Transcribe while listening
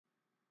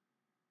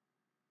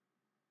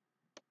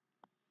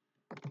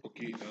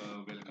Okay,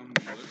 welcome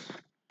viewers.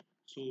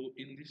 So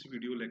in this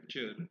video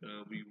lecture,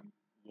 we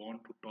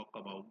want to talk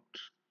about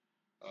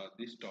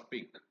this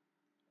topic,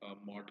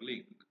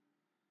 modeling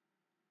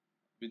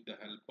with the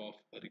help of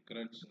a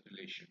recurrence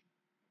relation.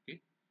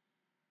 Okay,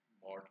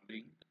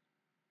 modeling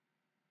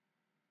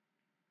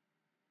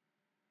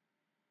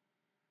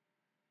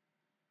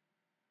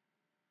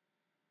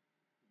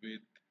with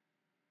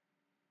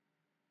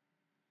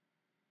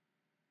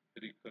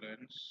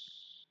recurrence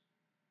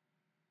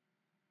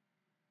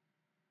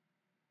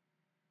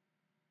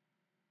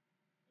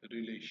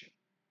relation.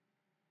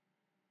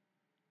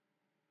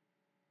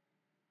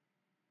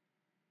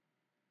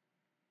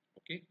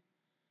 Okay,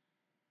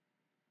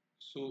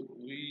 so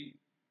we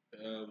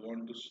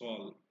want to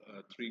solve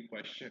three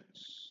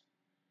questions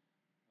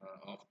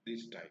of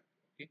this type.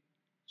 Okay,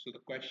 so the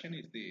question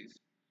is this: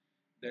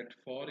 that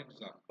for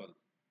example,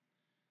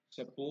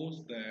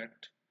 suppose that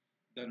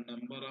the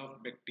number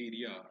of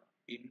bacteria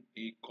in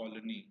a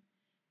colony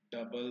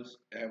doubles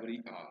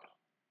every hour.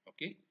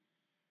 Okay.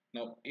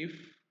 Now, if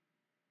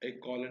a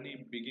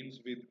colony begins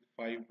with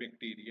 5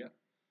 bacteria,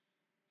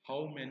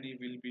 how many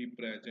will be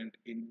present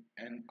in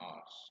n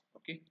hours?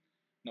 Okay.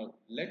 Now,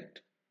 let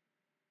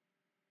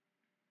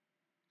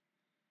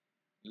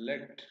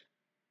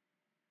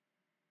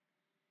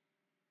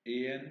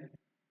an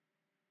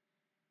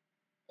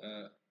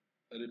uh,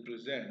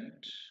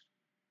 represent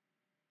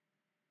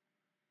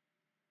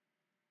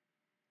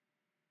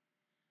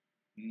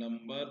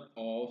number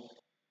of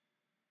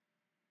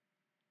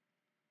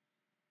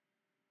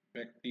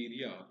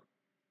bacteria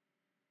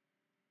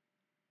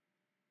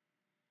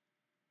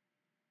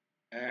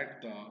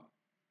at the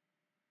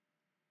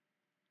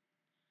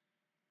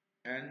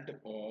end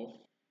of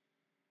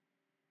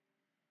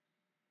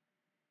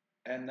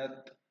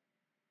nth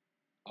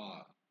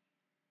hour.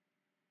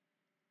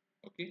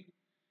 Okay.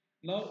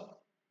 Now,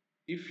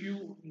 if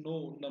you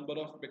know number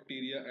of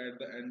bacteria at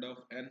the end of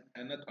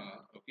nth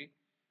hour, okay,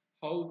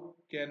 how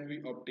can we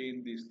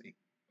obtain this thing?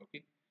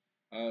 Okay,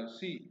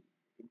 see,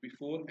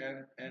 before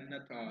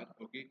nth hour,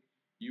 okay,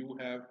 you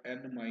have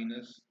n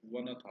minus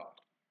 1th hour,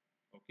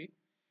 okay,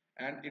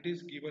 and it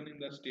is given in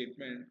the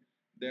statement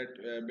that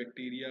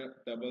bacteria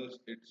doubles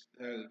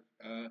itself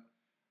uh,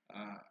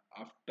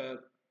 after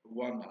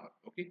 1 hour.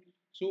 Okay,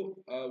 so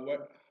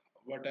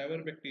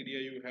whatever bacteria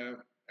you have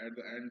at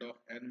the end of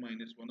n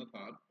minus 1th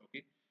hour,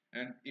 okay,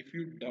 and if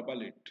you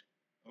double it,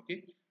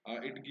 okay,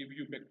 it give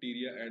you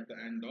bacteria at the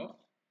end of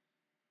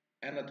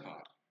nth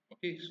hour.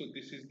 Okay, so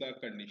this is the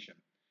condition,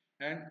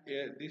 and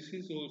this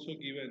is also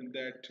given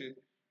that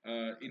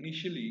uh,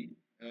 initially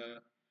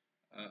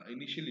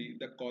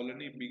the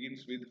colony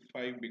begins with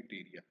 5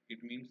 bacteria.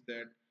 It means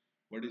that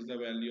what is the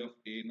value of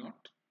A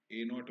naught?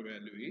 A naught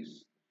value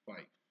is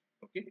 5.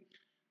 Okay.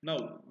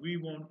 Now we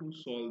want to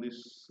solve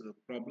this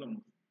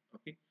problem.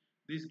 Okay.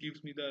 This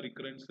gives me the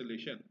recurrence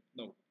relation.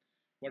 Now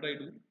what I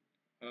do,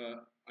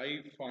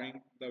 I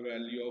find the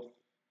value of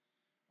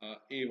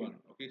A1.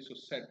 Okay. So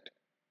set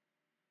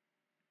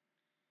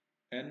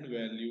n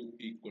value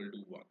equal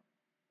to 1.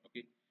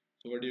 Okay.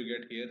 So what do you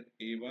get here?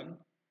 A1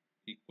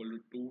 equal to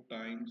 2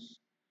 times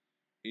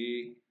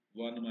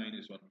A1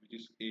 minus 1,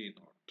 which is A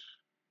naught.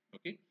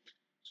 Okay.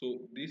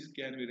 So this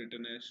can be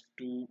written as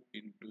 2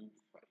 into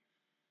 5.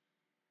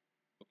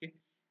 Okay.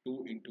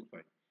 2 into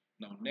 5.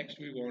 Now next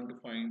we want to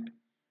find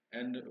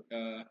n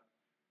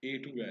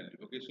A2 value.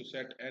 Okay. So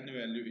set n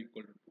value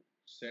equal to 2.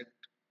 Set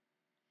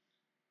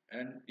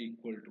n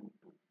equal to 2.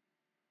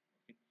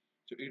 Okay.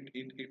 So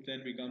it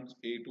then becomes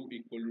A2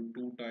 equal to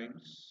 2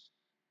 times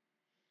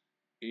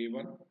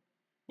A1.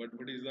 But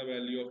what is the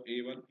value of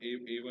A1?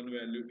 A1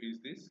 value is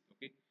this.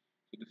 Okay.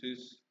 So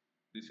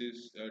this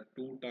is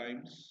 2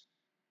 times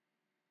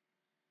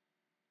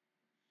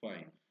 5.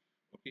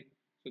 Okay.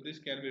 So this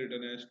can be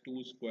written as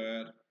 2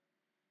 square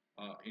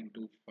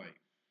into 5.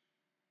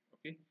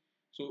 Okay.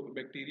 So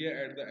bacteria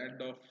at the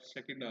end of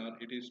second hour,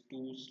 it is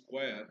 2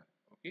 square,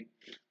 okay,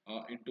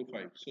 into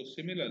 5. So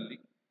similarly,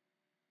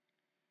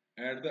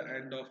 at the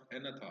end of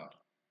nth hour,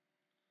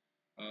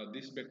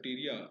 this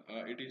bacteria,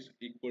 it is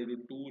equal to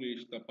 2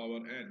 raised to the power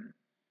n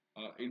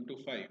into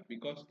 5,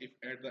 because if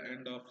at the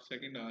end of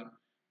second hour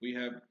we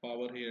have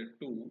power here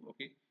 2.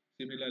 Okay,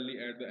 similarly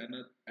at the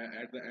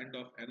end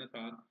of nth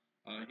hour,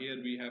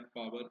 here we have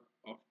power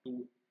of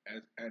 2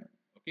 as n.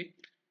 Okay,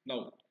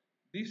 now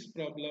this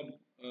problem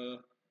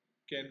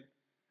can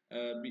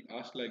be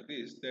asked like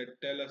this: that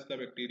tell us the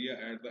bacteria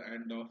at the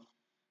end of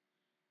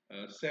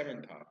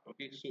 7th hour.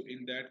 Okay, so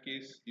in that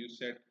case you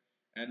set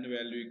n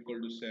value equal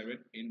to 7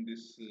 in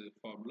this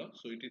formula.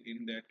 So it is,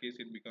 in that case,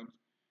 it becomes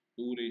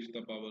 2 raised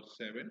to the power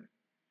 7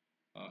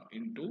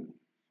 into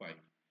 5.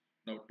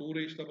 Now 2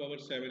 raised to the power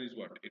 7 is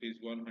what? It is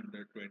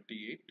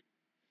 128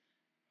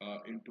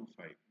 into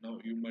 5. Now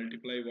you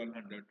multiply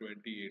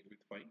 128 with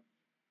 5.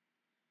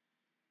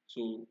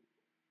 So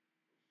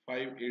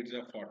 5 8s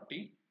are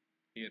 40.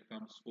 Here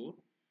comes 4.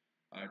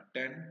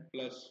 10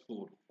 plus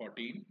 4,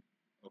 14.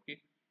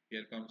 Okay,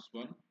 here comes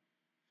 1.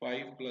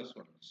 5 plus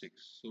 1,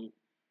 6. So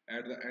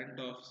at the end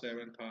of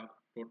 7th hour,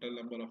 total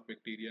number of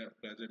bacteria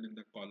present in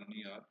the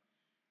colony are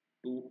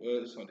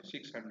sorry,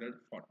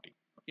 640.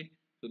 Okay,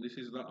 so this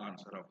is the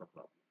answer of the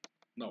problem.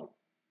 Now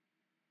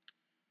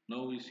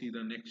now we see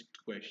the next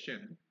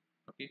question.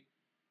 Okay,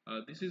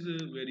 this is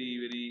a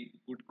very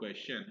good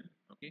question.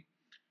 Okay,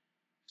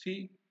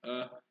 see,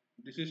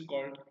 this is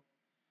called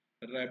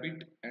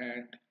rabbit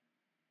and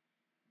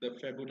the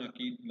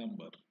Fibonacci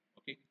number.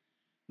 Okay,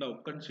 now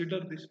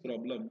consider this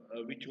problem,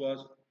 which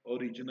was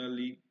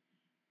originally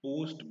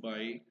posed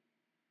by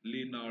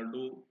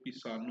Leonardo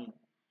Pisano,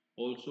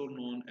 also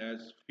known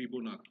as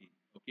Fibonacci,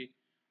 okay,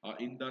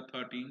 in the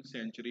 13th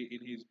century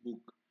in his book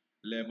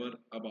Liber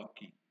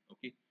Abaci.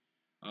 Okay,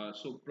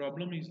 so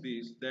problem is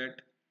this, that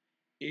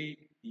a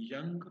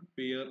young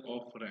pair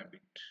of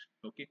rabbit,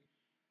 okay,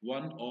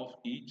 one of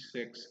each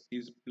sex,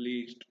 is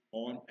placed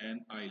on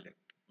an island.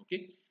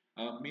 Okay,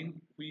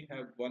 mean we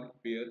have one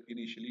pair,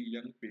 initially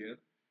young pair,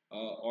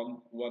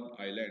 on one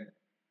island.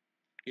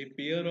 A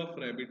pair of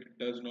rabbit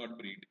does not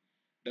breed.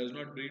 Does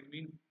not breed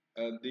mean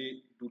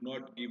they do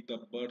not give the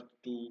birth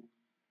to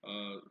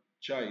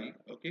child.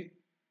 Okay,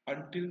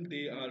 until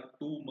they are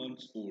 2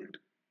 months old.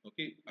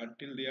 Okay,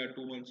 until they are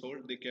 2 months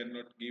old, they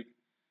cannot give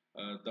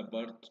the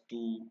birth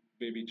to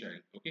baby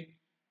child. Okay,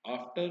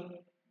 after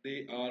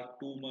they are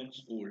 2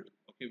 months old.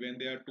 Okay, when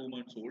they are 2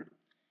 months old,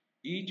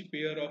 each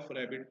pair of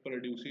rabbit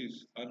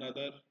produces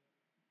another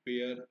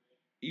pair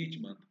each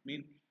month.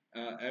 Mean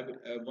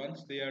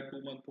once they are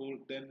 2 months old,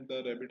 then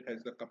the rabbit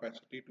has the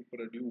capacity to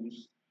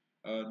produce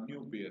a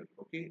new pair.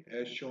 Okay,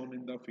 as shown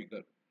in the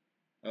figure.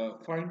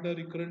 Find the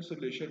recurrence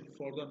relation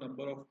for the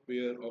number of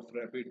pair of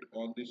rabbit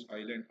on this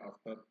island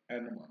after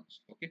n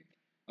months. Okay,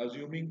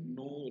 assuming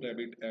no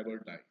rabbit ever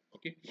die.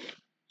 Okay,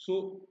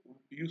 so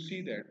you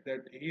see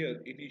that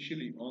here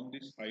initially on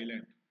this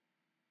island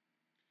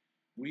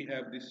we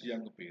have this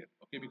young pair.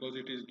 Okay, because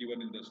it is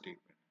given in the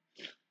statement,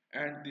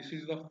 and this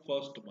is the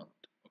first month.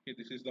 Okay,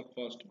 this is the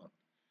first month.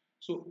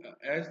 So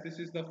as this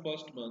is the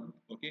first month,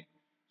 okay,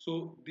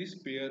 so this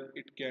pair,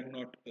 it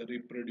cannot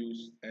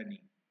reproduce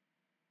any.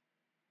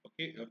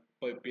 Okay,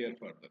 pair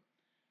further.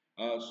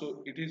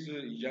 So it is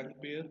a young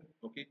pair.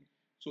 Okay,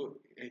 so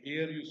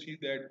here you see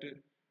that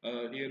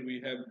here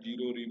we have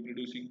zero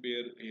reproducing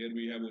pair, here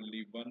we have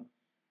only one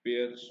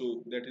pair,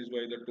 so that is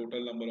why the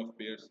total number of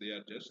pairs, they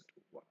are just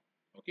one.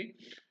 Okay,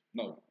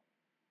 now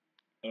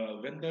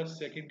when the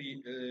second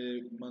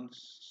month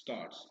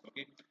starts.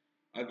 Okay,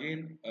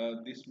 again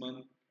this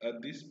month,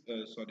 this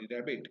sorry,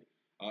 rabbit,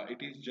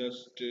 it is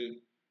just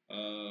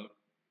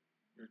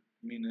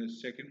mean a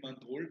second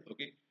month old.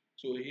 Okay,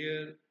 so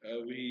here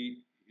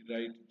we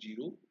write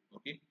 0.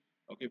 Okay,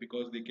 okay,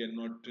 because they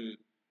cannot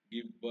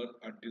give birth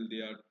until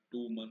they are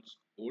 2 months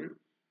old.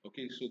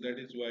 Okay, so that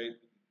is why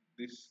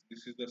this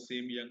is the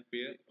same young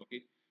pair.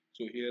 Okay,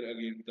 so here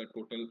again the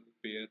total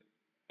pair,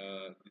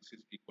 this is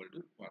equal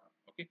to 1.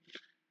 Okay,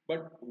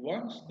 but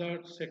once the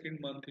second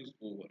month is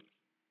over,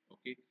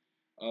 okay,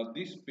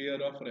 this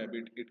pair of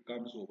rabbit, it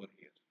comes over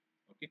here.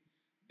 Okay,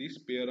 this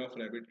pair of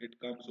rabbit, it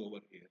comes over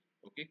here.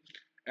 Okay,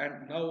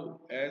 and now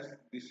as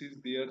this is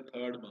their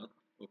third month,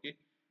 okay,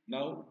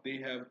 now they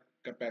have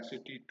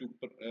capacity to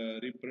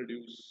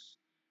reproduce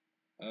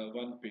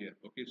one pair.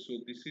 Okay, so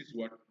this is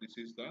what, this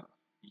is the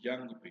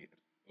young pair.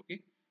 Okay,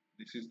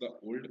 this is the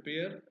old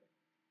pair,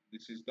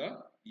 this is the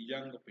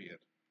young pair.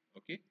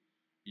 Okay,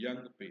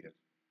 young pair.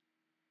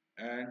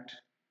 And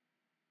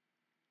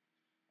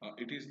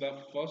it is the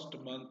first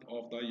month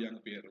of the young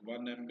pair.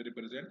 1M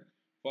represent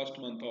first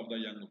month of the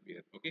young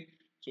pair. Okay,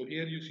 so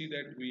here you see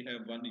that we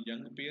have one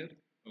young pair.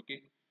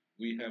 Okay,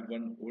 we have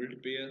one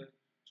old pair.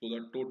 So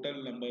the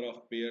total number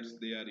of pairs,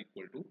 they are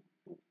equal to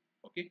 2.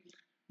 Okay,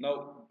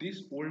 now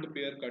this old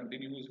pair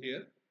continues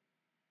here.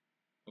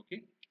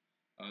 Okay,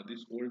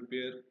 this old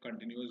pair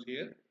continues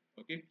here.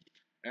 Okay,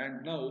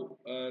 and now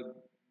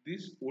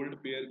this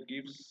old pair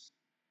gives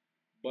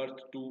birth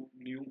to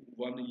new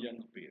one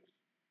young pair.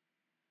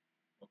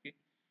 Okay,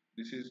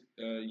 this is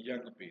a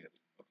young pair.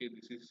 Okay,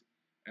 this is,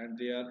 and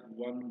they are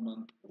 1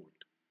 month old.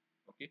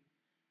 Okay,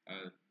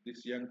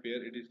 this young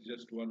pair, it is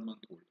just 1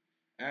 month old,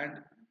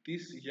 and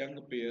this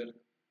young pair,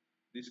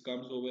 this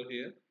comes over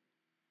here,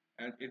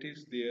 and it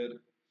is their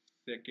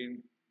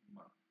second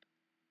month.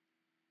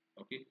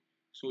 Okay,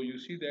 so you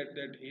see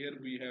that here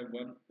we have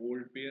one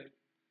old pair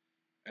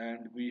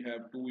and we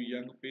have two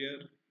young pair.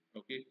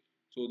 Okay,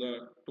 so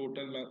the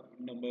total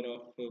number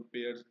of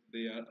pairs,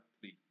 they are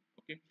 3.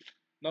 Okay,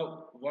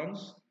 now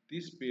once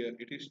this pair,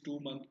 it is 2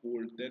 month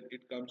old, then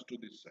it comes to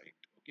this side.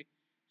 Okay,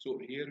 so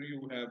here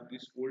you have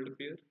this old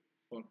pair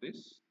for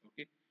this.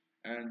 Okay,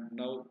 and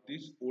now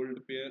this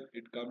old pair,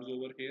 it comes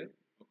over here.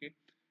 Okay,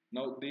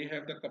 now they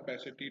have the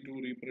capacity to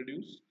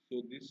reproduce,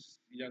 so this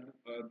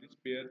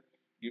pair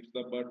gives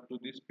the birth to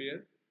this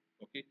pair.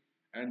 Okay,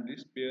 and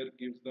this pair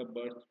gives the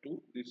birth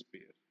to this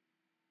pair.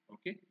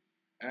 Okay,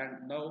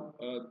 and now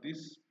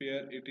this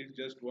pair, it is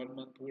just 1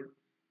 month old,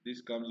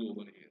 this comes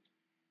over here.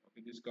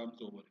 Okay, this comes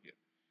over here.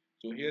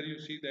 So here you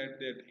see that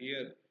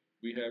here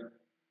we have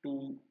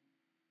two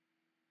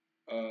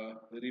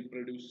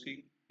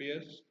reproducing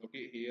pairs.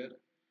 Okay, here.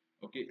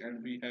 Okay,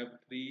 and we have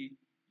 3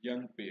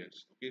 young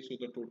pairs. Okay, so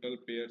the total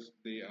pairs,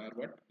 they are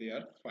what? They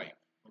are 5.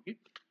 Okay,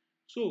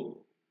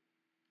 so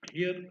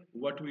here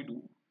what we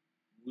do,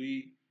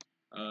 we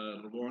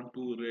want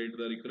to write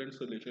the recurrent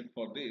solution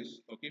for this.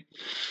 Okay,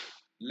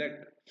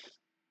 let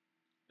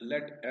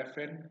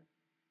fn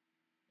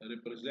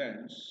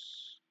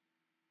represents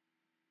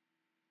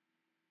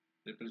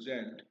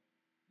represent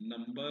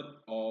number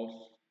of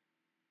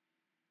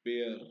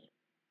pair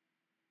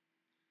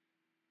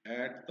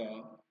at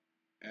the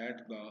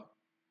end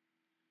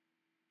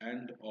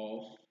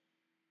of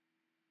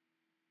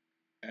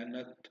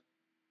nth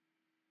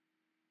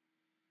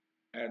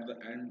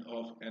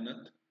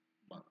nth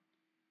month.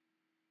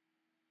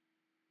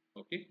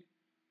 Okay,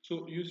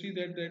 so you see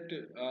that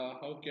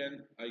how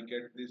can I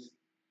get this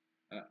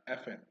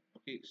fn?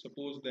 Okay,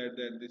 suppose that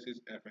this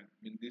is fn,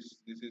 I mean this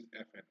is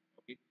fn.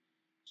 Okay,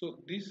 so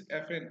this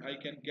fn I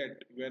can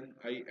get when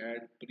I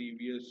add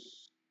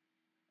previous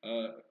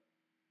uh,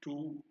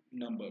 two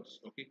numbers.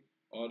 Okay,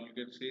 or you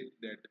can say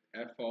that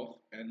f of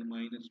n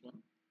minus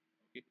 1.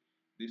 Okay,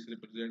 this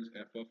represents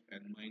f of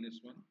n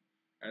minus 1,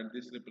 and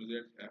this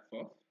represents f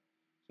of,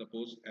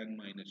 suppose, n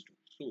minus 2.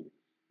 So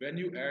when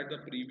you add the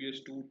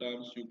previous two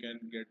terms, you can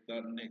get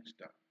the next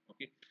term.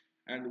 Okay,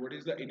 and what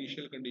is the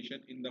initial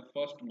condition in the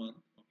first month?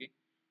 Okay,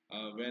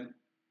 when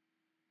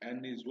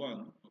n is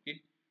 1. Okay,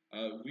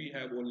 we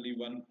have only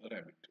one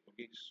rabbit.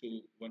 Okay,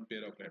 so one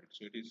pair of rabbits,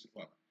 so it is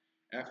 1.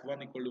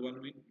 F1 equal to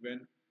 1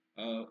 when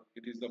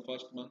it is the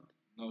first month.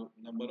 Now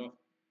number of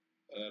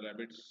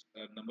rabbits,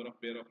 number of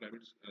pair of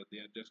rabbits, they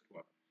are just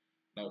 1.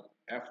 Now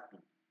F2.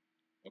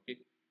 Okay,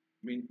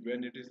 mean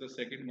when it is the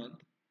second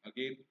month,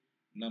 again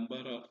number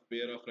of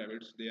pair of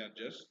rabbits, they are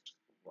just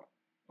 1.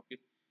 Okay,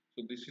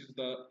 so this is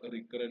the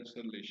recurrence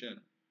relation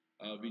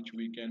which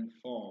we can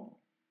form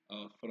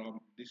from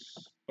this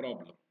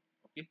problem.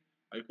 Okay,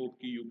 I hope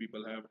you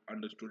people have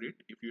understood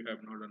it. If you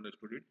have not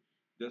understood it,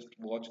 just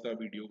watch the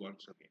video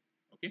once again.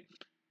 Okay,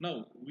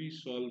 now we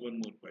solve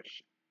one more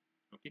question.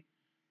 Okay,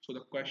 so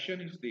the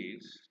question is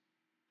this,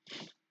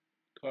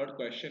 third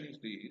question is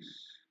this,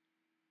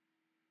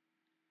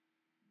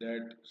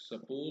 that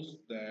suppose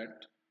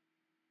that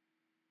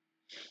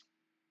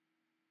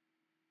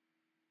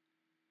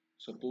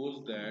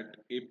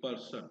a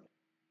person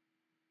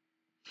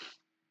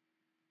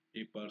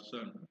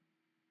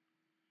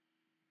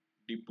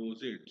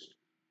deposits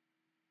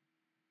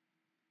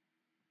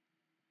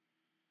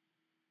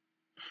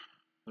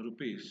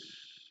rupees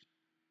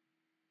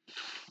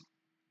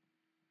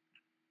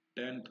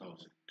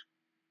 10,000,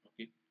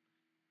 okay,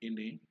 in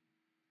a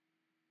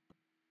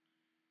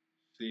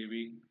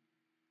saving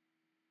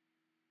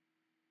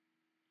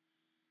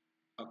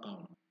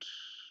account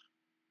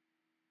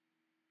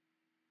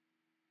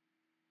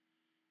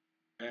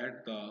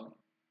at the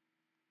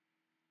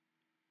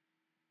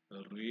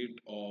rate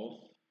of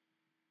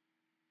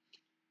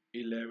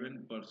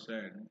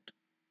 11%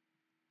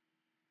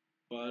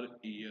 per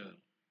year,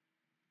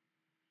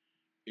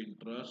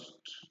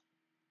 interest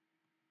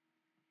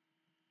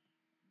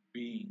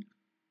being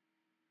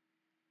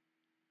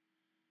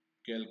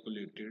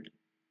calculated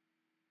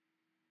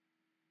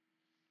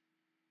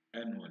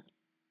annually.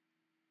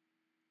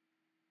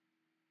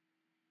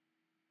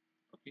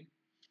 Okay,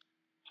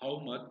 how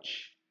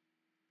much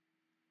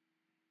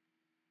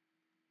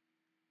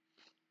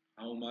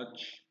how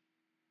much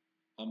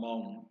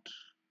amount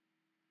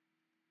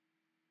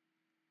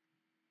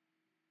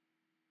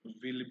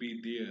will be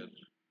there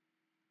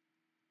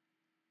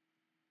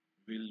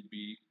will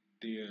be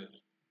there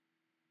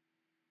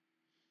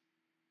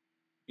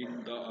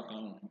in the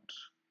account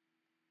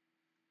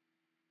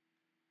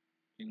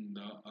in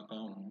the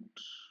account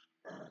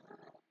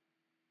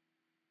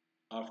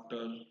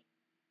after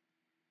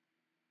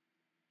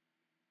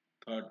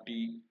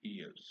 30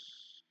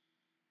 years.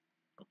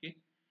 Okay,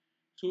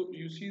 so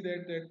you see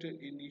that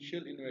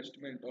initial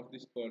investment of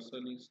this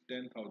person is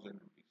 10,000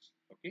 rupees.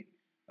 Okay,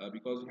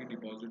 because he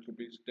deposits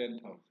rupees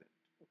 10,000,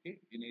 okay,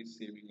 in his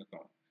saving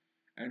account,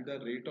 and the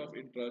rate of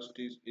interest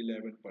is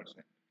 11%.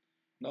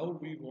 Now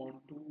we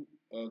want to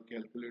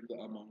calculate the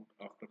amount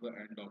after the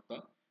end of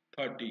the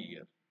 30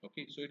 year.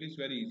 Okay, so it is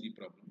very easy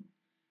problem.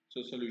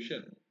 So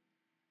solution,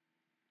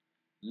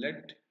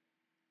 let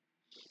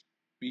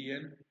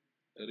Pn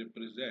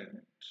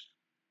represent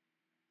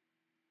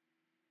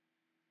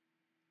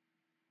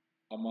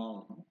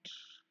amount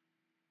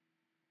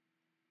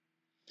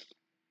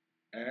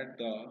at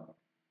the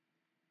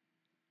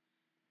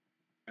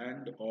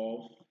end of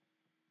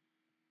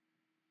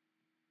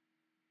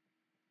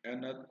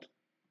nth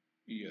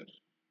year.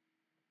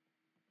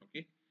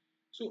 Okay,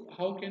 so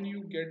how can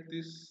you get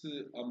this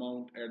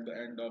amount at the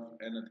end of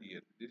nth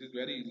year? This is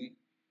very easy.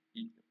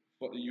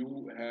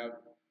 You have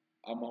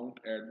amount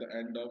at the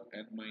end of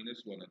n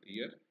minus 1th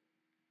year.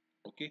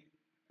 Okay,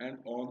 and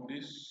on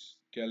this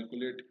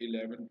calculate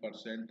 11%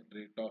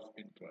 rate of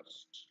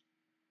interest.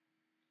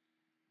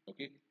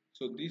 Okay,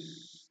 so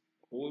this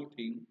whole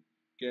thing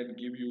can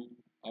give you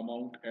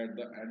amount at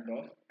the end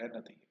of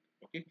nth year.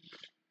 Okay,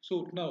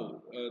 so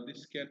now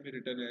this can be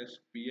written as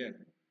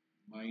Pn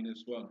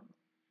minus 1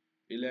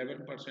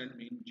 11%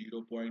 means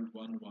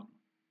 0.11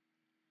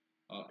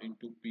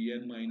 into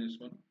Pn minus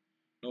 1.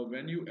 Now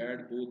when you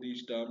add both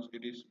these terms,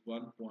 it is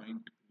 1.11,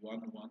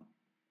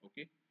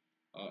 okay,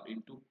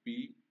 into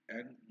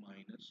Pn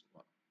minus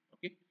 1,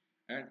 okay.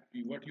 And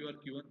what you are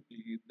given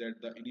is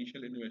that the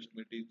initial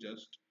investment is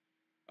just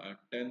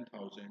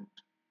 10,000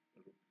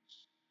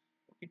 rupees,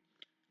 okay.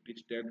 It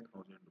is 10,000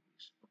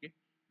 rupees, okay.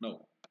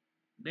 Now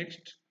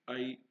next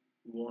I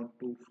want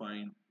to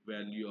find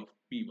value of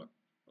P1,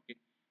 okay.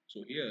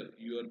 So here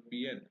your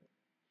Pn,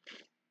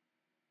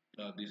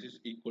 this is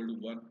equal to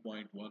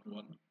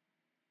 1.11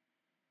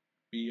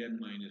 Pn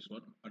minus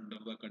 1 under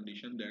the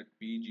condition that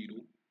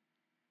P0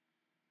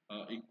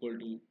 equal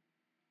to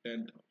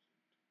 10,000,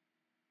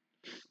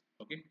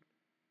 okay.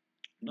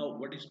 Now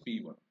what is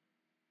P1?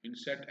 In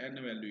set n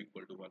value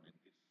equal to 1 in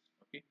this,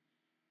 okay.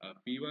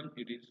 P1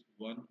 it is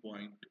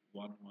 1.11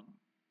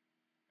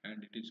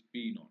 and it is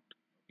P naught,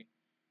 okay.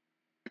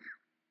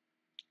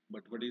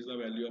 But what is the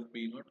value of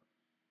P naught?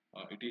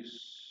 It is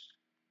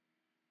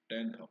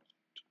 10,000.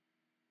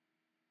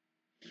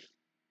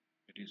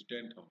 It is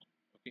 10,000,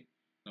 okay.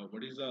 Now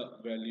what is the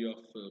value of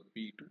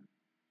P2?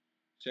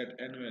 Set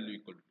n value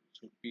equal to 2.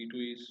 So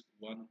P2 is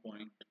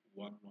 1.11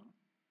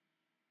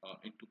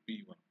 into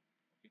P1,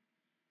 okay.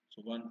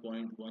 So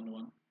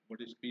 1.11, what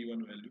is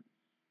P1 value?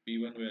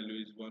 P1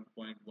 value is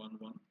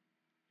 1.11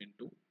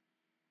 into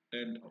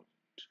 10,000,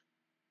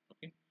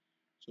 okay.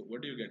 So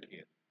what do you get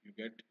here? You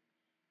get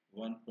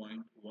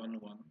 1.11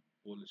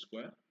 whole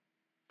square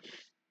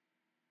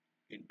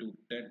into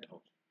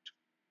 10,000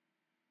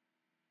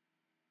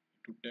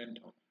 into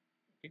 10,000,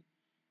 okay.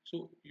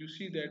 So you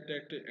see that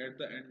at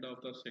the end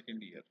of the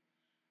second year,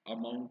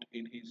 amount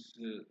in his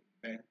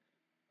bank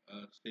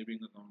saving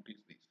account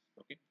is this,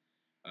 okay.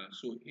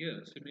 So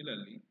here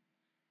similarly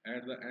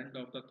at the end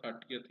of the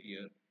 30th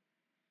year,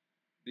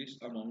 this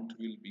amount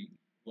will be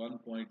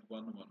 1.11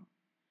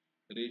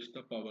 raised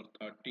to the power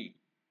 30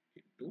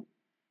 into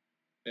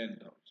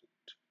 10,000,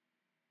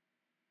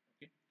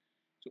 okay.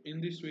 So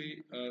in this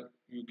way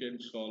you can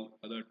solve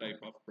other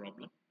type of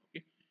problem,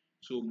 okay.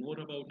 So more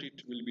about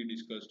it will be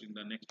discussed in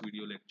the next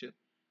video lecture.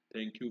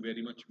 Thank you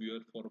very much viewer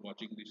for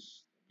watching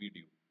this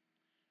video,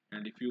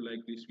 and if you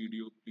like this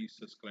video please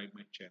subscribe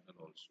my channel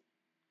also.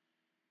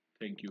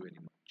 Thank you very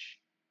much.